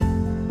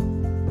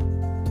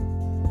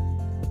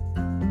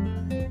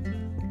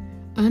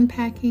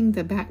Unpacking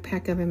the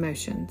backpack of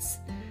emotions.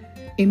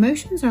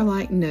 Emotions are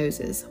like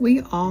noses.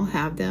 We all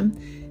have them.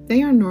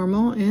 They are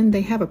normal and they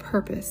have a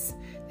purpose.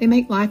 They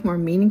make life more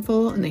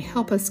meaningful and they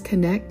help us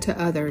connect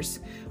to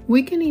others.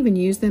 We can even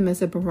use them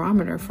as a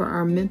barometer for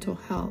our mental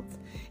health.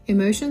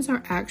 Emotions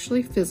are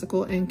actually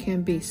physical and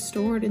can be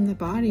stored in the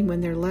body when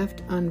they're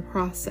left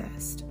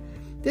unprocessed.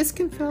 This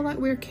can feel like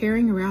we're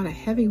carrying around a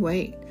heavy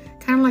weight,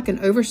 kind of like an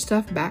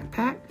overstuffed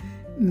backpack.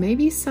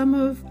 Maybe some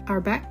of our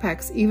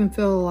backpacks even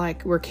feel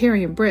like we're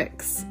carrying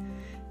bricks.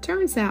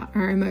 Turns out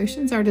our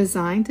emotions are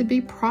designed to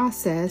be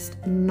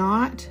processed,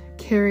 not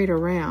carried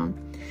around.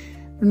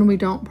 When we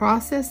don't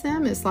process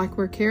them, it's like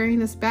we're carrying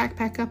this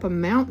backpack up a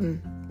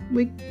mountain.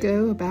 We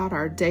go about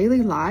our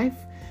daily life,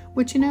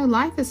 which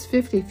life is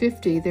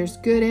 50-50. There's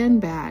good and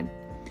bad.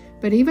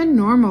 But even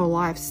normal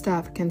life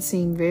stuff can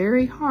seem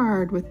very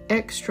hard with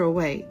extra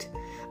weight.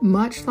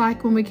 Much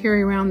like when we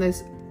carry around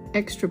those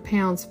extra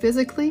pounds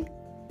physically,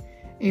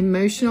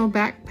 emotional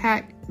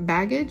backpack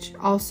baggage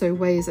also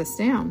weighs us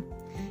down.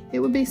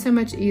 It would be so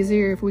much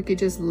easier if we could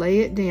just lay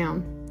it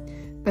down.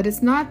 But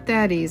it's not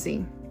that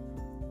easy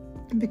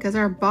because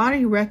our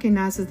body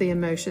recognizes the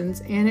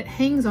emotions and it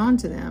hangs on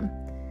to them.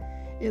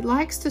 It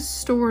likes to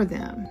store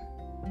them.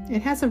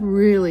 It has a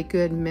really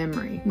good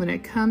memory when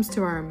it comes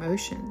to our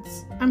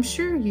emotions. I'm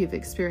sure you've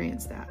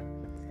experienced that.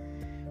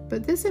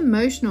 But this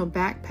emotional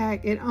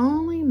backpack, it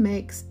only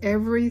makes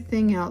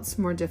everything else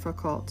more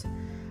difficult.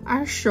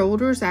 Our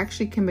shoulders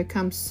actually can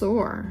become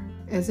sore,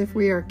 as if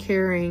we are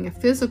carrying a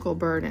physical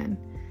burden.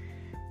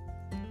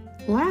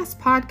 Last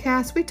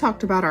podcast, we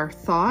talked about our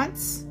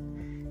thoughts,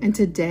 and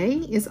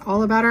today is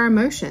all about our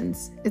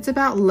emotions. It's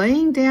about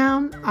laying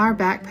down our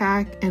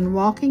backpack and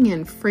walking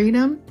in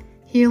freedom,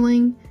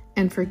 healing,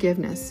 and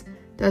forgiveness.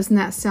 Doesn't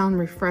that sound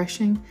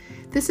refreshing?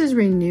 This is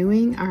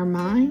renewing our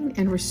mind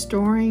and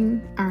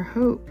restoring our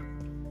hope.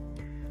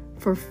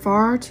 For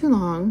far too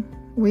long,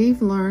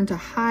 we've learned to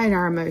hide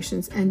our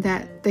emotions and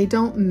that they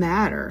don't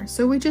matter,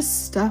 so we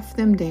just stuff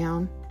them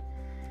down.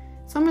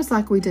 It's almost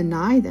like we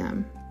deny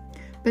them.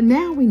 But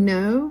now we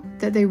know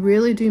that they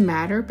really do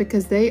matter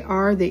because they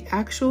are the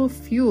actual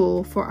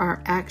fuel for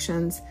our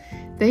actions.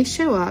 They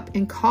show up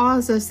and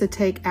cause us to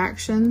take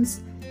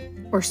actions,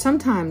 or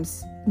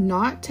sometimes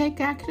not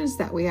take actions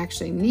that we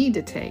actually need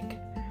to take.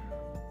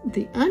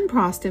 The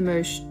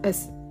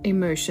unprocessed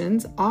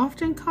emotions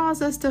often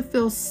cause us to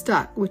feel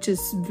stuck, which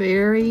is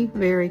very,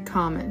 very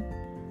common.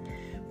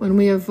 When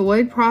we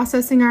avoid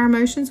processing our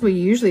emotions, we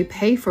usually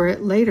pay for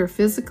it later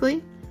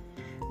physically.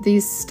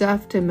 These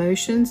stuffed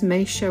emotions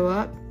may show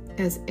up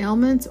as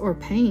ailments or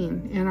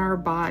pain in our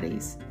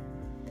bodies.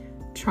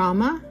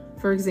 Trauma,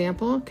 for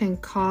example, can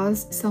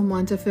cause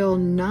someone to feel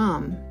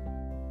numb.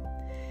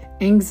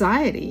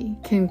 Anxiety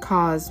can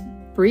cause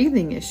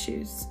breathing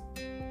issues.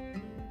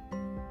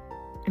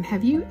 And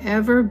have you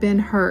ever been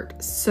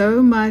hurt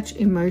so much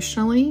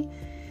emotionally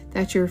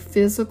that your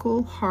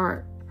physical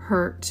heart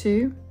hurt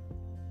too?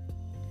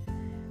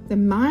 The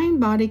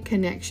mind-body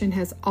connection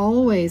has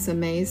always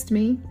amazed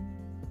me.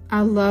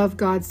 I love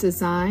God's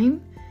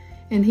design,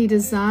 and He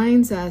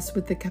designs us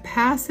with the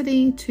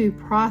capacity to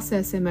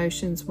process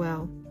emotions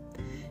well.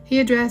 He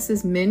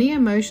addresses many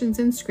emotions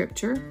in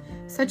Scripture,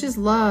 such as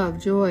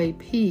love, joy,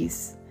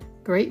 peace,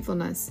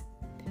 gratefulness.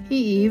 He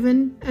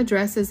even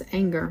addresses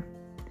anger.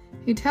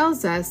 He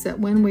tells us that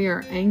when we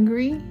are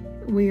angry,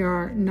 we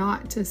are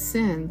not to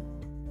sin.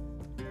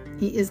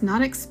 He is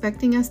not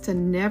expecting us to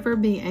never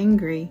be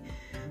angry,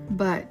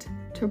 but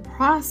to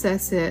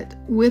process it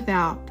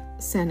without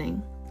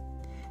sinning.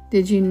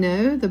 Did you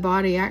know the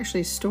body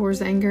actually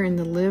stores anger in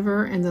the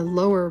liver and the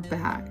lower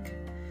back?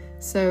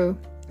 So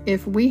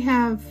if we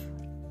have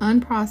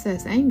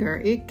unprocessed anger,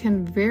 it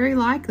can very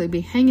likely be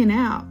hanging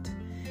out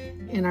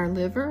in our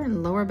liver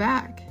and lower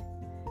back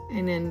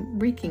and then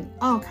wreaking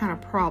all kind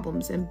of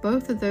problems in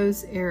both of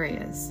those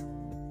areas.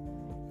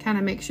 Kind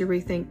of makes you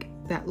rethink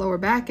that lower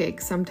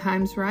backache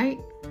sometimes, right?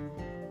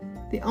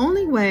 The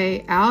only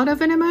way out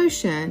of an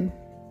emotion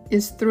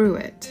is through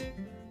it.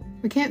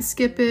 We can't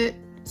skip it,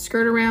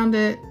 skirt around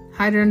it,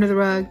 hide it under the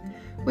rug.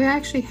 We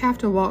actually have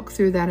to walk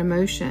through that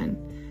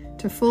emotion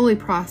to fully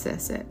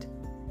process it.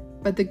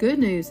 But the good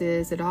news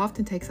is it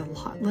often takes a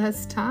lot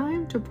less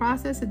time to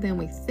process it than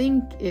we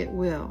think it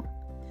will.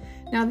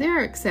 Now, there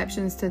are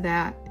exceptions to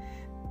that,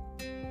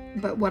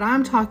 but what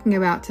I'm talking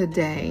about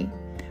today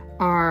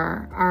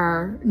are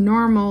our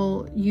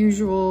normal,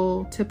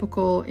 usual,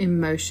 typical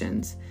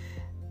emotions.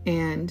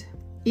 And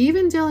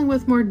even dealing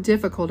with more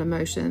difficult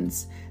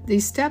emotions,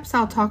 these steps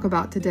I'll talk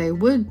about today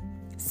would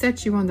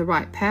set you on the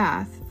right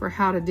path for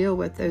how to deal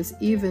with those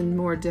even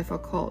more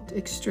difficult,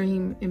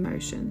 extreme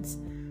emotions.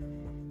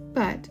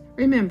 But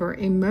remember,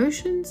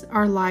 emotions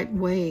are like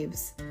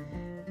waves.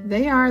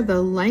 They are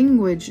the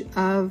language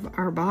of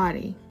our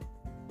body.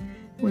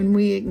 When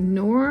we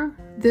ignore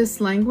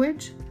this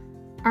language,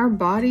 our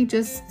body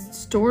just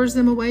stores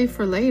them away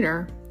for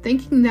later,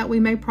 thinking that we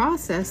may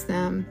process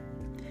them,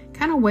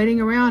 kind of waiting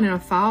around in a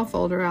file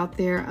folder out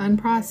there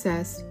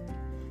unprocessed.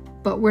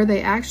 But where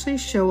they actually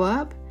show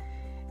up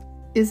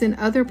is in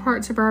other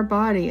parts of our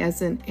body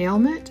as an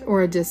ailment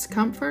or a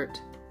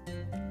discomfort.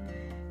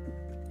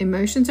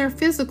 Emotions are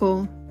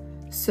physical,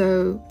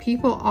 so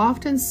people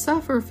often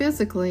suffer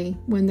physically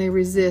when they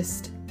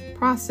resist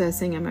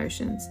processing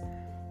emotions.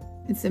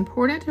 It's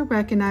important to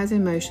recognize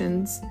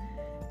emotions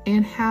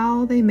and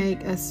how they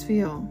make us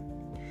feel.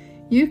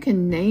 You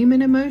can name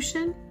an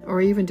emotion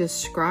or even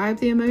describe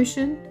the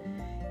emotion,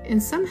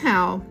 and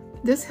somehow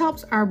this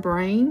helps our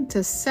brain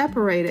to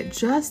separate it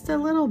just a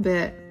little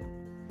bit.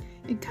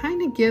 It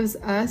kind of gives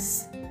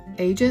us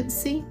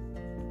agency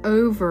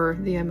over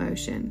the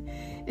emotion,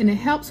 and it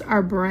helps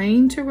our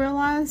brain to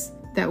realize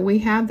that we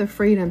have the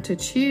freedom to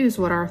choose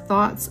what our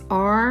thoughts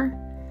are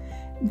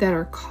that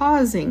are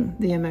causing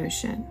the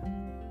emotion.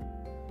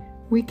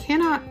 We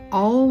cannot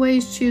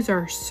always choose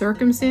our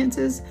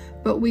circumstances,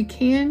 but we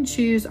can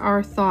choose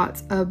our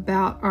thoughts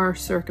about our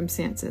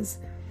circumstances.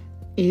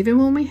 Even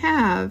when we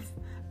have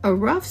a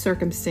rough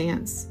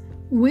circumstance,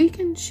 we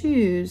can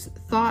choose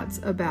thoughts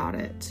about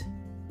it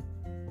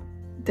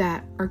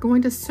that are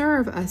going to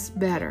serve us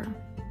better.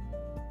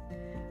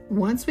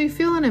 Once we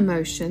feel an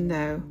emotion,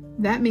 though,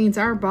 that means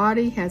our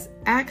body has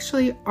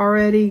actually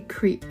already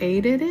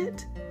created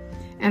it,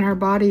 and our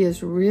body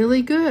is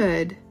really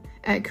good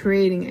at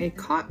creating a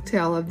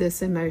cocktail of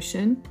this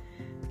emotion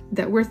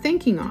that we're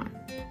thinking on.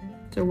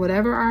 So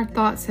whatever our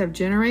thoughts have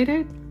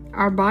generated,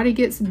 our body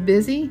gets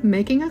busy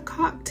making a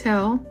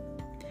cocktail,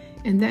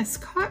 and this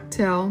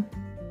cocktail,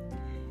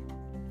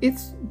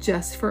 it's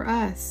just for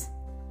us.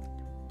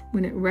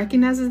 When it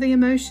recognizes the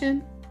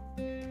emotion,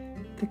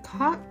 the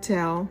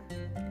cocktail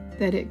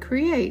that it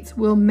creates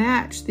will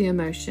match the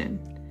emotion.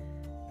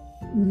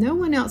 No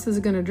one else is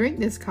going to drink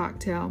this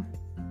cocktail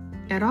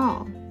at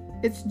all.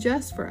 It's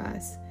just for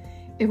us.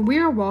 If we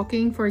are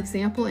walking, for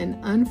example, in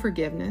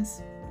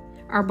unforgiveness,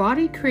 our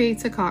body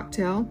creates a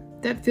cocktail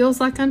that feels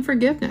like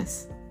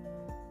unforgiveness.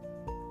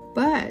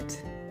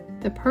 But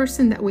the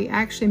person that we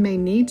actually may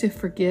need to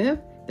forgive,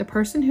 the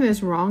person who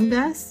has wronged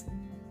us,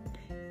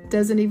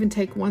 doesn't even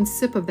take one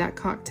sip of that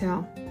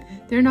cocktail.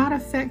 They're not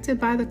affected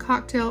by the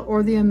cocktail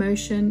or the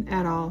emotion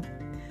at all.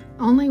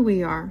 Only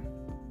we are.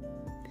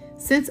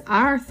 Since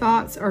our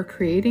thoughts are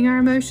creating our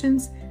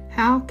emotions,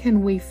 how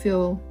can we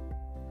feel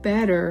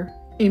better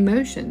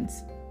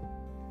emotions?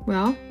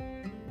 Well,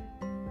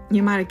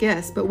 you might have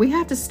guessed, but we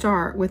have to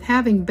start with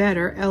having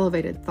better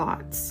elevated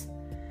thoughts.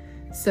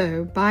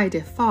 So by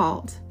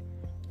default,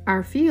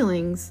 our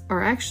feelings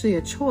are actually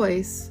a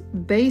choice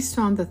based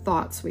on the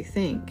thoughts we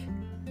think.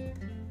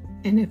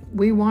 And if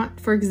we want,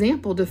 for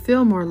example, to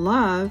feel more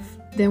love,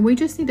 then we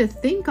just need to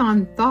think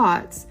on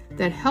thoughts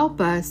that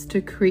help us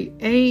to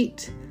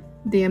create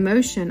the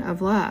emotion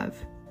of love.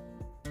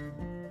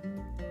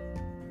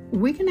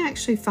 We can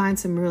actually find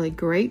some really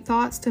great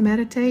thoughts to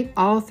meditate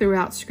all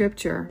throughout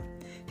Scripture.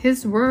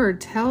 His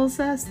Word tells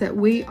us that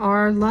we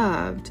are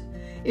loved.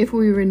 If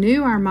we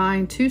renew our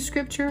mind to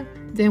Scripture,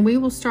 then we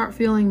will start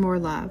feeling more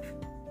love.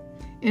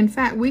 In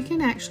fact, we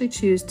can actually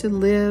choose to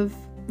live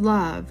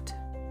loved.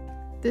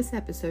 This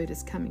episode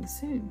is coming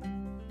soon.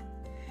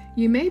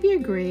 You may be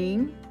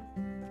agreeing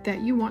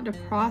that you want to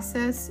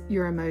process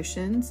your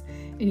emotions,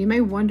 and you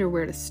may wonder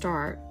where to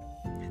start.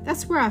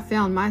 That's where I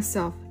found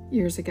myself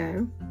years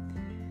ago.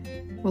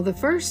 Well, the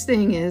first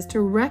thing is to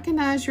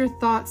recognize your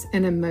thoughts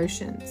and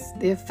emotions,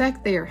 the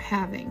effect they are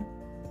having.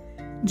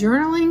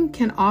 Journaling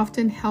can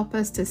often help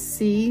us to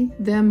see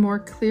them more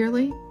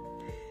clearly.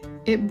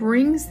 It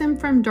brings them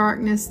from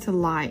darkness to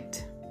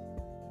light.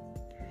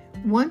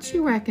 Once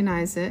you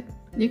recognize it,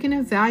 you can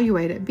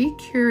evaluate it. Be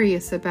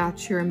curious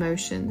about your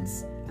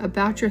emotions,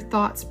 about your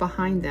thoughts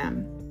behind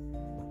them.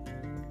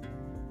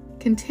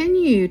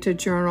 Continue to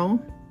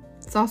journal.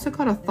 It's also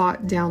called a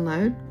thought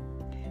download.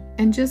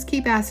 And just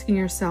keep asking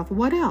yourself,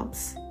 what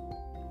else?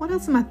 What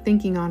else am I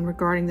thinking on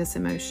regarding this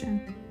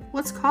emotion?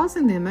 What's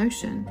causing the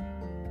emotion?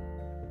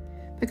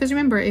 Because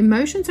remember,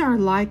 emotions are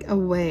like a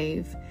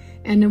wave,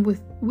 and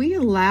if we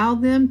allow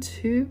them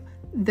to,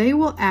 they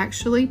will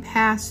actually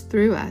pass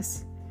through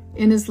us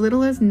in as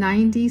little as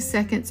 90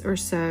 seconds or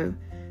so,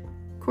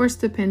 of course,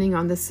 depending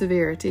on the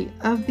severity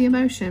of the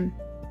emotion.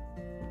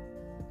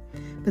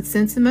 But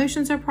since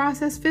emotions are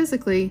processed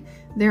physically,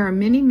 there are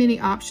many, many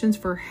options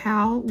for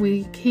how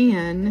we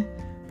can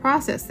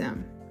process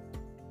them.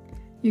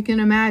 You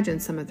can imagine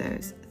some of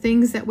those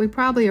things that we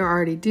probably are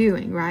already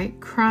doing, right?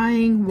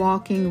 Crying,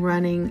 walking,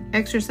 running,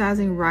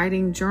 exercising,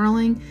 writing,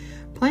 journaling,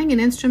 playing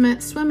an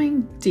instrument,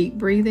 swimming, deep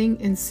breathing,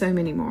 and so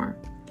many more.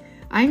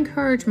 I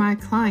encourage my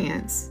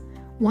clients,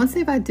 once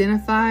they've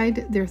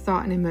identified their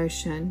thought and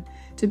emotion,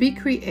 to be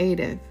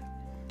creative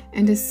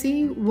and to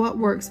see what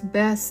works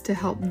best to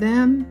help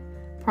them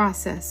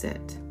process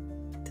it,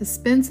 to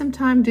spend some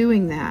time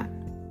doing that.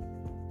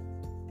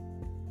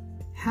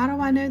 How do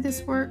I know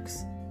this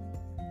works?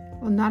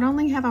 Well, not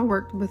only have I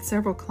worked with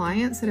several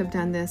clients that have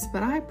done this,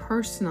 but I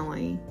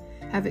personally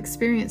have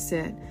experienced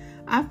it.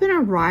 I've been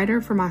a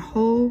writer for my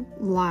whole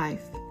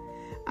life.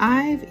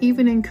 I've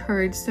even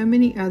encouraged so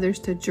many others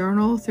to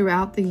journal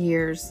throughout the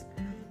years.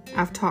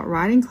 I've taught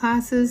writing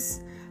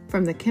classes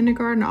from the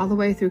kindergarten all the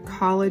way through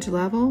college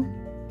level.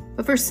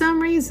 But for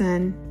some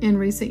reason, in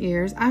recent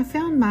years, I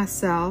found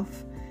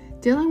myself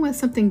dealing with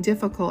something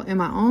difficult in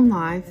my own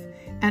life,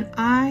 and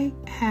I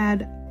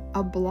had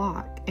a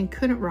block and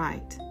couldn't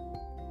write.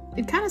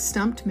 It kind of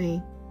stumped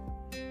me,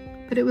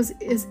 but it was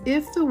as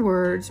if the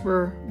words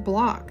were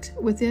blocked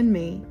within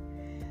me.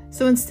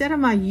 So instead of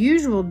my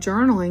usual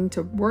journaling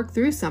to work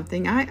through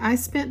something, I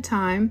spent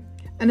time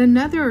in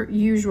another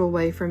usual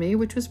way for me,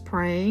 which was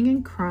praying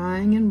and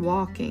crying and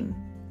walking.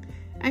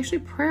 Actually,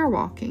 prayer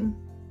walking.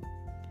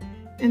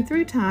 And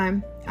through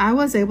time, I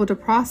was able to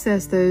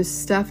process those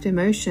stuffed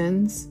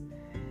emotions,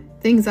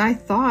 things I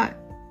thought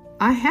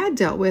I had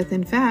dealt with,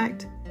 in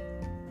fact.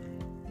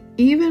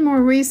 Even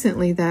more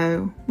recently,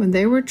 though, when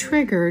they were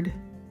triggered,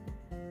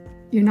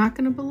 you're not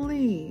going to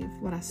believe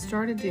what I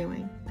started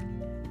doing.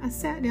 I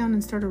sat down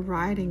and started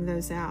writing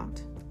those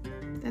out.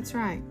 That's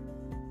right.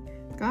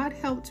 God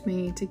helped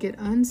me to get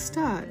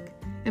unstuck,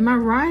 and my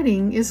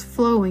writing is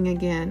flowing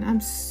again.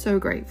 I'm so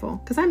grateful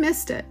because I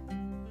missed it.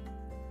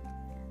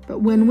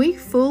 But when we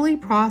fully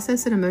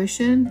process an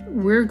emotion,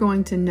 we're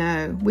going to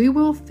know. We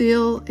will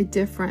feel a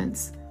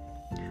difference.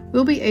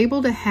 We'll be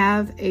able to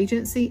have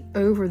agency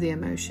over the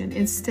emotion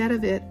instead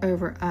of it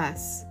over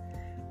us.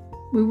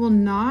 We will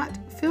not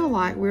feel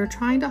like we're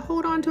trying to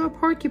hold on to a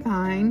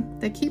porcupine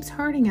that keeps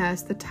hurting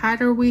us the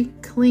tighter we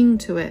cling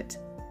to it.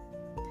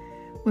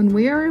 When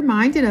we are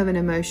reminded of an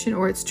emotion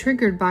or it's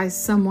triggered by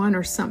someone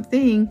or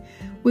something,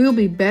 we will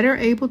be better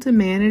able to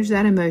manage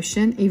that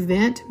emotion,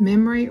 event,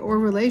 memory, or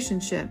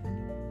relationship.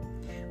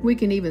 We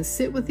can even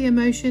sit with the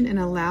emotion and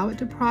allow it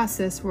to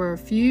process for a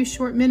few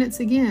short minutes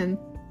again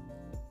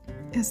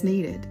as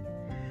needed.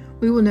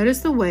 We will notice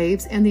the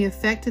waves, and the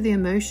effect of the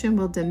emotion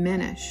will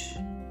diminish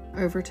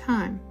over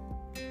time.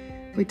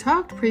 We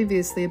talked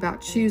previously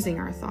about choosing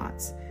our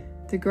thoughts.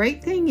 The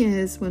great thing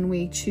is when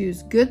we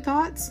choose good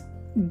thoughts,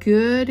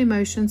 good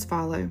emotions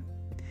follow.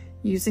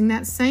 Using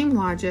that same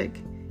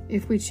logic,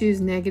 if we choose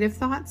negative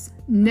thoughts,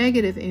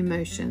 negative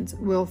emotions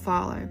will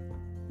follow.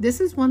 This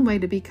is one way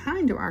to be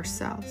kind to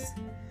ourselves.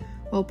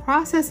 Well,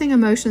 processing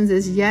emotions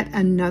is yet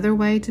another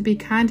way to be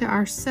kind to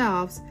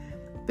ourselves,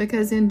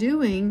 because in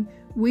doing,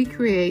 we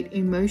create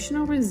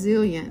emotional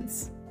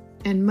resilience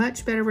and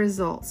much better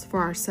results for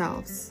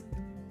ourselves.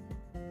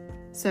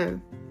 So,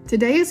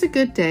 today is a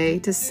good day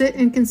to sit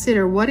and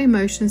consider what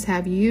emotions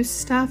have you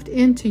stuffed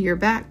into your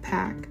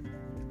backpack.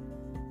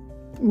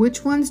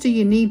 Which ones do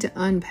you need to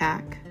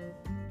unpack?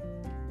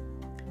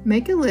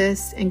 Make a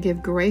list and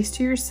give grace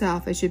to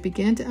yourself as you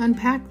begin to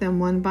unpack them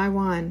one by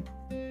one.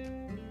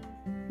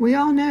 We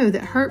all know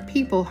that hurt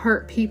people,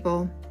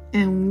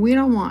 and we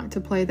don't want to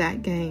play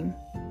that game.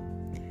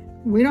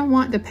 We don't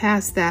want to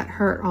pass that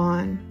hurt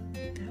on.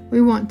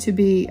 We want to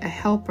be a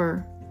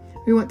helper.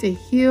 We want to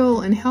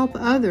heal and help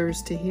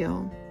others to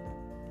heal.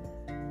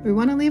 We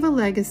want to leave a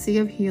legacy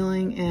of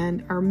healing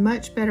and are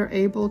much better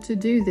able to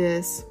do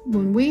this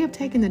when we have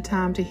taken the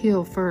time to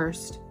heal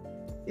first.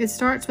 It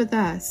starts with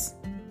us.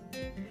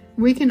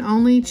 We can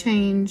only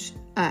change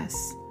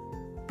us,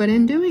 but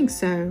in doing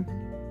so,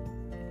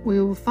 we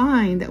will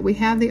find that we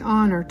have the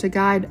honor to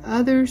guide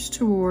others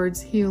towards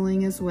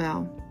healing as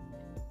well.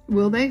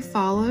 Will they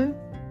follow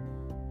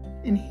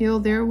and heal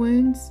their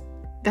wounds?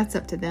 That's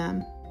up to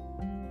them.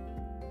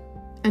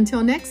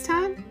 Until next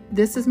time,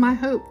 this is my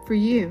hope for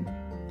you.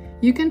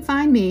 You can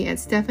find me at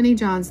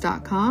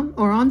stephaniejohns.com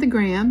or on the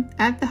gram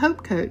at The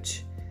Hope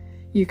Coach.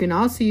 You can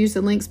also use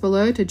the links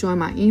below to join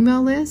my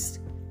email list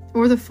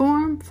or the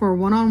form for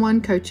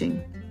one-on-one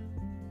coaching.